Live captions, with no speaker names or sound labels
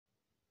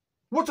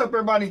What's up,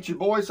 everybody? It's your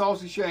boy,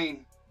 Saucy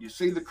Shane. You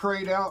see the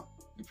crate out?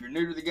 If you're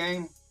new to the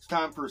game, it's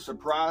time for a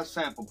surprise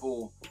sample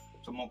pull.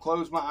 So I'm going to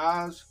close my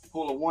eyes,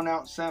 pull a 1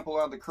 ounce sample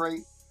out of the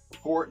crate,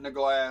 pour it in the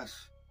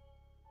glass,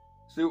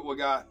 see what we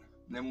got,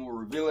 and then we'll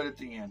reveal it at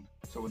the end.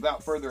 So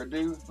without further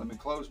ado, let me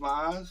close my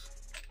eyes.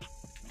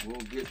 We'll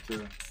get to,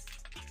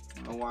 I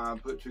don't know why I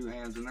put 2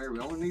 hands in there. We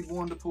only need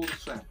 1 to pull the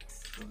sample.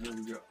 So here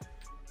we go.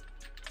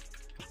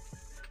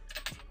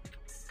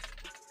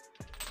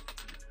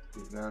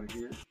 Get it out of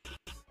here.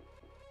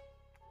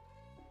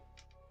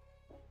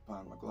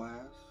 Find my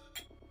glass.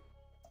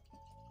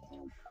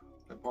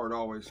 That part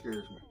always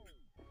scares me.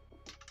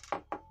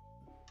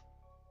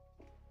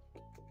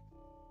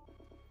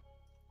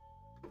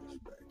 This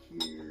back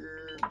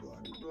here, blah,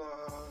 blah, blah.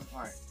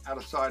 All right, out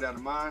of sight, out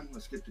of mind.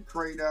 Let's get the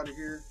crate out of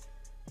here.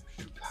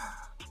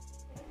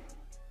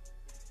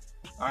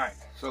 All right,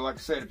 so like I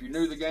said, if you're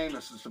new to the game,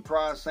 it's a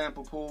surprise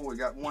sample pull. We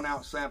got 1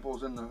 ounce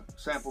samples in the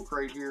sample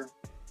crate here.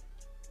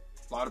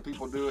 A lot of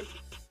people do it.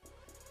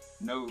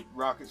 No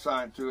rocket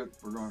science to it.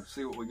 We're going to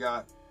see what we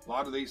got. A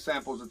lot of these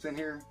samples that's in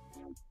here,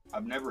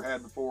 I've never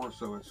had before,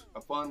 so it's a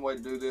fun way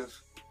to do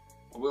this.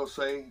 I will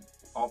say,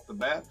 off the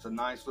bat, it's a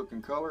nice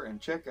looking color. And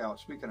check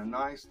out, speaking of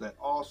nice, that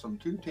awesome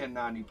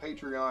 21090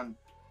 Patreon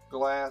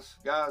glass.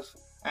 Guys,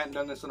 I haven't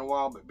done this in a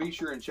while, but be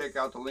sure and check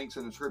out the links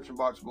in the description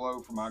box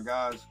below for my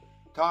guys,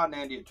 Todd and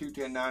Andy at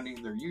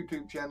 21090, their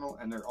YouTube channel,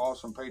 and their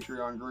awesome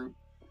Patreon group.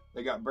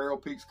 They got barrel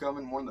peaks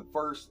coming, one of the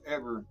first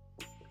ever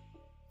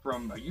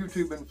from a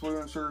YouTube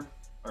influencer,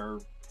 or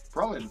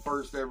probably the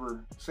first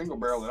ever single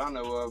barrel that I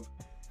know of,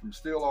 from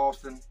Still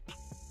Austin.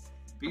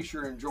 Be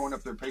sure and join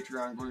up their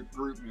Patreon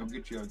group and you'll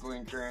get you a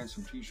Glencairn,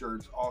 some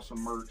t-shirts, awesome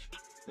merch.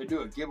 They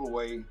do a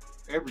giveaway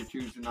every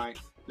Tuesday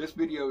night. This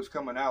video is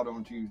coming out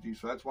on Tuesday,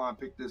 so that's why I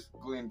picked this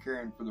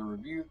Glencairn for the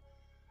review.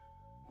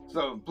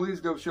 So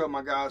please go show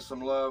my guys some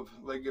love.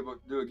 They do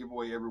a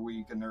giveaway every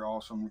week, and they're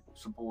awesome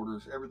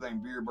supporters. Everything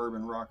beer,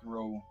 bourbon, rock and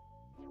roll.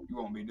 You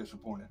won't be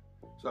disappointed.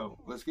 So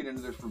let's get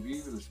into this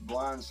review, this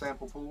blind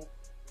sample pull.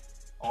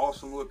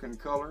 Awesome looking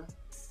color.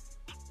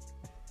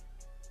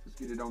 Let's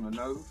get it on the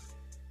nose.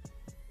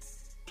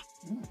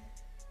 It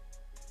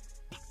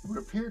would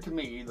appear to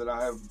me that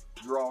I have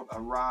drawn a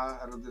rye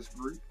out of this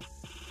group.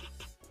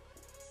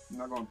 I'm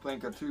not going to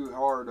think of too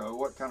hard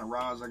what kind of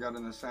ryes I got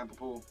in this sample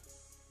pull.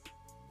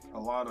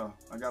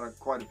 I got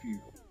quite a few,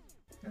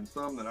 and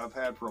some that I've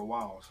had for a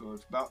while. So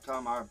it's about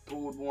time I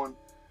pulled one.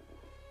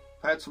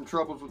 Had some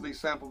troubles with these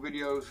sample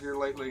videos here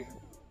lately.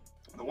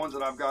 The ones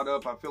that I've got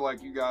up, I feel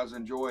like you guys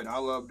enjoy it. I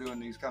love doing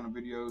these kind of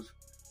videos.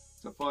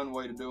 It's a fun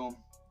way to do them.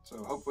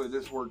 So hopefully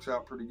this works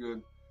out pretty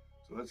good.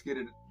 So let's get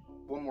it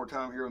one more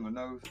time here on the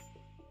nose.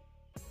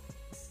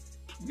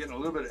 I'm getting a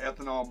little bit of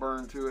ethanol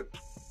burn to it,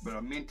 but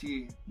a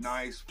minty,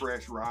 nice,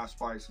 fresh rye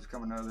spice is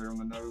coming out of there on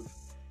the nose.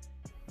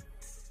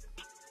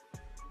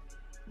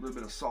 A little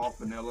bit of soft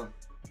vanilla,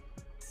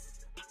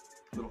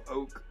 a little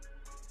oak.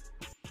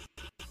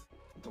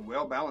 It's a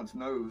well-balanced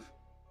nose,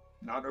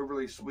 not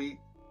overly sweet.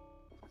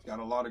 It's got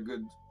a lot of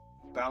good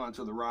balance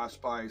of the rye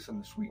spice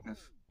and the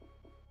sweetness.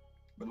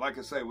 But like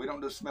I say, we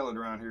don't just smell it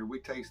around here, we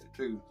taste it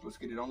too. So let's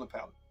get it on the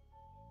palate.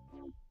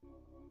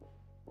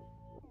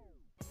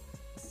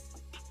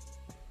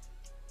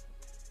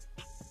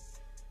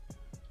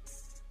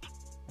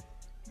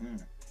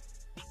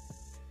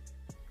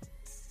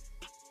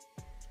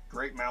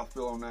 Great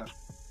mouthfeel on that.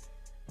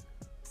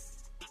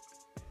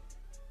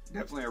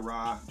 Definitely a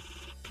rye.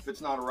 If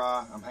it's not a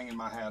rye, I'm hanging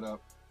my hat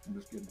up. I'm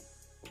just kidding.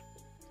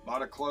 A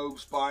lot of clove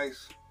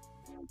spice.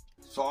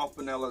 Soft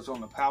vanillas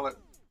on the palate,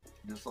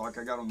 just like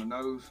I got on the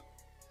nose.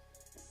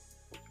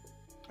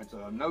 It's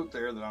a note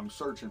there that I'm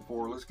searching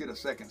for. Let's get a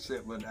second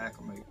sip, let it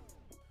acclimate.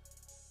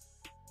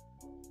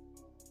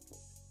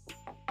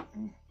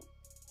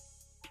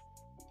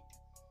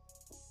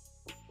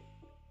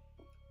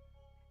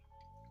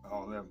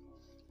 Oh, that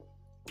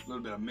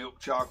little bit of milk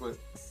chocolate.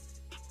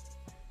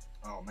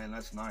 Oh man,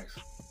 that's nice.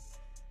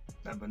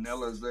 That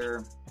vanilla is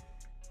there.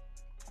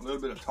 A little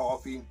bit of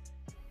toffee.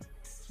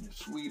 Some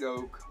sweet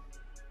oak.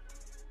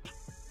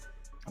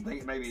 I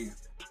think it may be,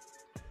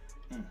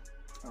 I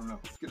don't know.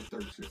 Let's get a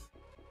third sip.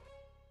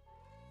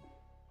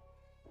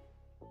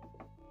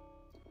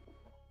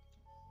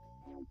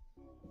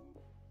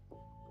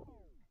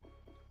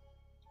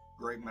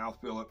 Great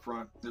mouthfeel up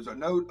front. There's a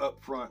note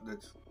up front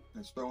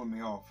that's throwing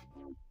me off.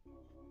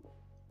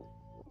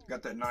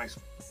 Got that nice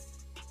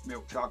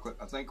milk chocolate,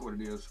 I think what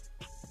it is.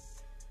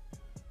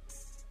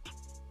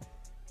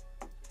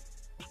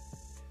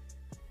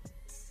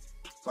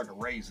 It's like a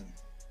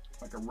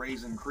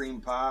raisin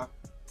cream pie.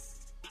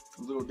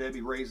 A Little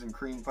Debbie raisin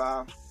cream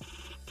pie.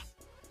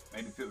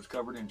 Maybe if it was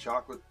covered in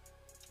chocolate.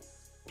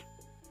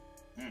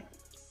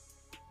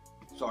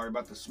 Sorry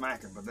about the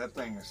smacking, but that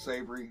thing is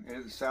savory. It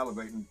is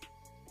salivating.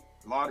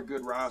 A lot of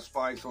good rye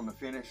spice on the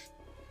finish.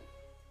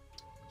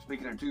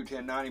 Speaking of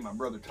 21090, my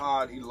brother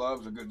Todd, he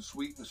loves a good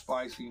sweet and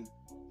spicy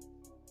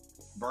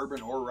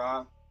bourbon or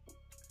rye.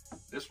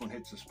 This one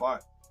hits the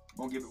spot. I'm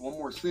gonna give it one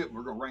more sip and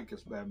we're gonna rank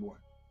this bad boy.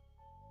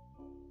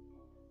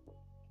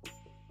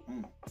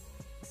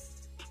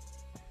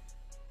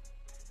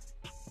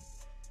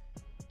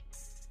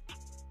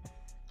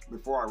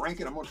 before I rank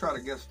it, I'm gonna try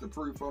to guess the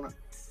proof on it.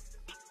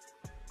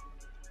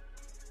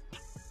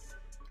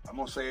 I'm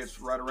gonna say it's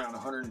right around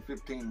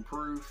 115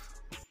 proof.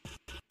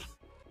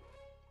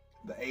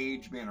 The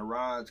age being a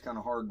rye, it's kind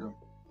of hard to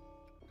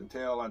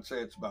tell. I'd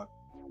say it's about,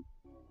 I'm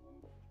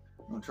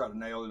gonna try to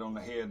nail it on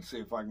the head and see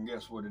if I can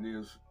guess what it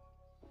is.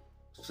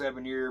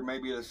 7 year,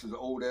 maybe this is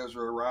Old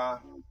Ezra rye,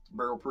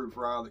 barrel proof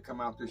rye that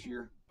come out this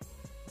year.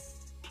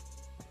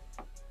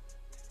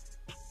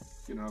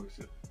 You know,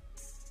 it's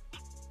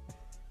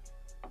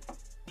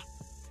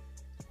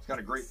got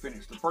a great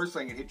finish. The first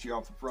thing that hits you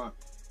off the front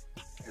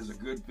is a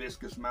good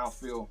viscous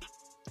mouthfeel.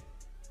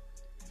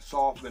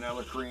 Soft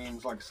vanilla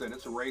creams. Like I said,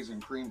 it's a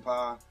raisin cream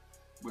pie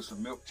with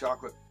some milk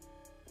chocolate,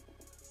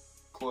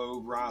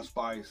 clove, rye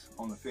spice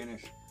on the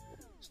finish.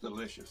 It's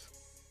delicious.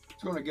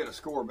 It's going to get a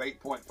score of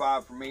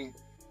 8.5 for me.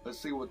 Let's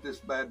see what this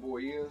bad boy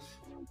is.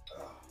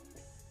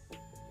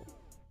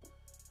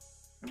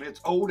 And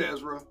it's Old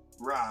Ezra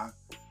rye,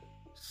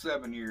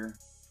 7 year,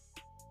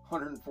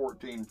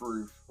 114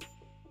 proof.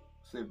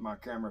 See if my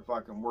camera, if I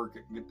can work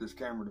it and get this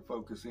camera to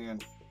focus in.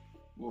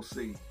 We'll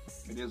see.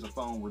 It is a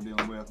phone we're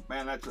dealing with.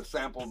 Man, that's a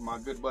sample of my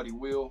good buddy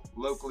Will,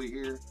 locally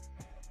here.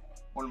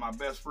 One of my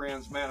best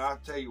friends. Man, I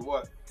tell you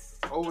what,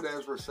 Old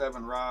Ezra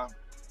 7 rye.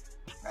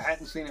 I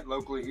hadn't seen it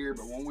locally here,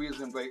 but when we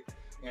was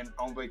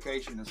on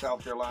vacation in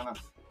South Carolina,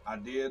 I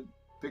did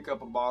pick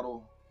up a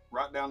bottle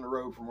right down the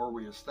road from where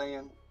we were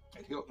staying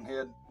at Hilton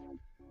Head.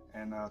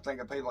 And I think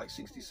I paid like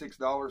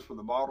 $66 for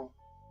the bottle.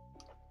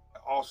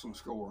 Awesome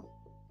score.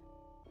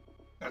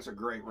 That's a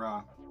great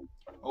rye.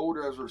 Old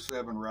Ezra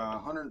 7 rye,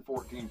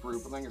 114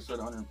 proof. I think it said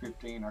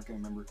 115, I can't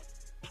remember.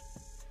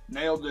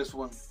 Nailed this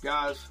one.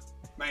 Guys,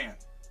 man,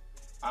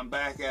 I'm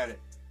back at it.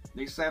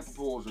 These sample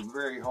pools are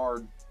very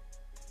hard.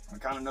 I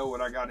kind of know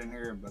what I got in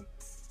here, but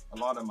a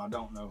lot of them I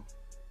don't know.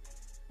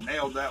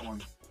 Nailed that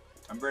one.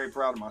 I'm very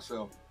proud of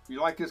myself. If you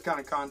like this kind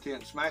of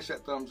content, smash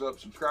that thumbs up,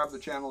 subscribe to the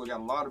channel. We got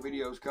a lot of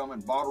videos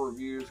coming, bottle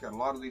reviews, got a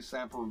lot of these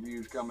sample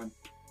reviews coming.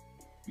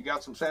 If you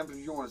got some samples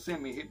you want to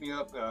send me, hit me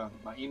up.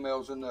 My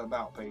email's in the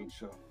about page,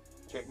 so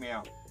check me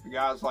out. You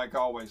guys, like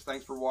always,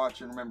 thanks for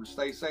watching. Remember,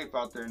 stay safe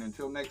out there, and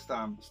until next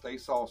time, stay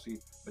saucy,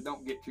 but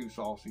don't get too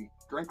saucy.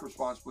 Drink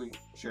responsibly,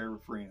 share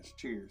with friends.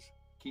 Cheers.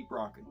 Keep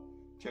rocking.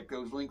 Check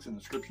those links in the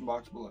description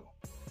box below.